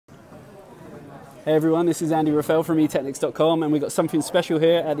Hey everyone, this is Andy Rafael from eTechnics.com, and we've got something special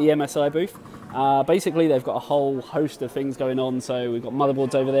here at the MSI booth. Basically, they've got a whole host of things going on. So we've got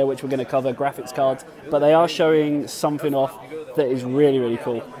motherboards over there, which we're going to cover, graphics cards, but they are showing something off that is really, really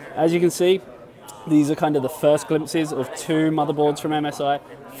cool. As you can see, these are kind of the first glimpses of two motherboards from MSI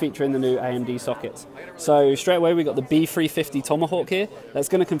featuring the new AMD sockets. So straight away we got the B350 Tomahawk here. That's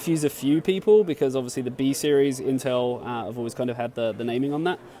going to confuse a few people because obviously the B series Intel have always kind of had the naming on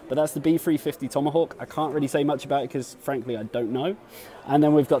that. But that's the B350 Tomahawk. I can't really say much about it because frankly I don't know. And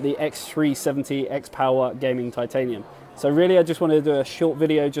then we've got the X370 X-Power Gaming Titanium. So really I just wanted to do a short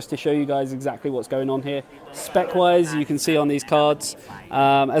video just to show you guys exactly what's going on here. Spec-wise, you can see on these cards.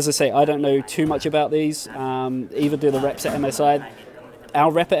 As I say, I don't know too much about these. Either do the reps at MSI. Our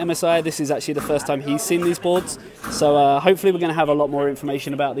rep at MSI, this is actually the first time he's seen these boards. So hopefully we're going to have a lot more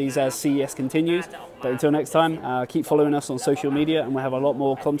information about these as CES continues. But until next time, keep following us on social media and we'll have a lot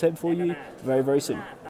more content for you very, very soon.